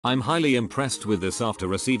I'm highly impressed with this after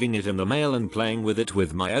receiving it in the mail and playing with it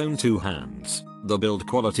with my own 2 hands. The build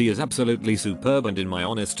quality is absolutely superb, and in my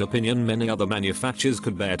honest opinion many other manufacturers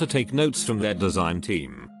could bear to take notes from their design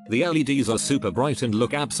team. The LEDs are super bright and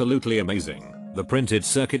look absolutely amazing. The printed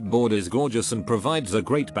circuit board is gorgeous and provides a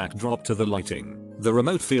great backdrop to the lighting. The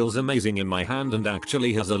remote feels amazing in my hand and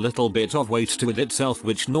actually has a little bit of weight to it itself,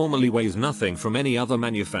 which normally weighs nothing from any other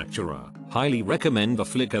manufacturer. Highly recommend the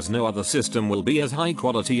FLIK, as no other system will be as high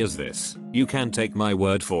quality as this. You can take my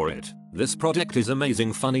word for it. This product is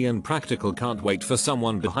amazing, funny and practical. Can't wait for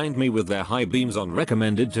someone behind me with their high beams on.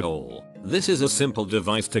 Recommended to all. This is a simple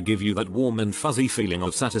device to give you that warm and fuzzy feeling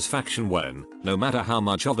of satisfaction when, no matter how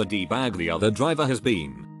much of a D-bag the other driver has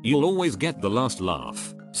been, you'll always get the last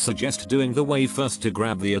laugh. Suggest doing the wave first to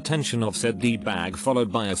grab the attention of said D-bag,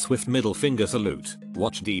 followed by a swift middle finger salute.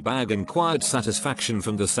 Watch D-bag and quiet satisfaction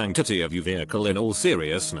from the sanctity of your vehicle. In all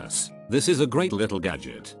seriousness, this is a great little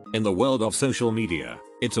gadget. In the world of social media,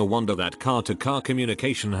 it's a wonder that car-to-car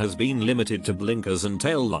communication has been limited to blinkers and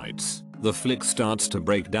tail lights. The FLIK starts to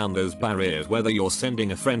break down those barriers, whether you're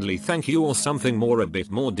sending a friendly thank you or something a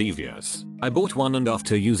bit more devious. I bought one and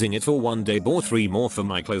after using it for one day bought 3 more for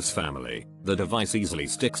my close family. The device easily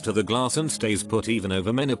sticks to the glass and stays put even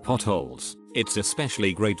over many potholes. It's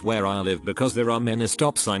especially great where I live because there are many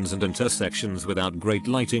stop signs and intersections without great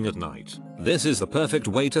lighting at night. This is the perfect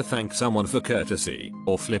way to thank someone for courtesy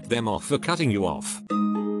or flip them off for cutting you off.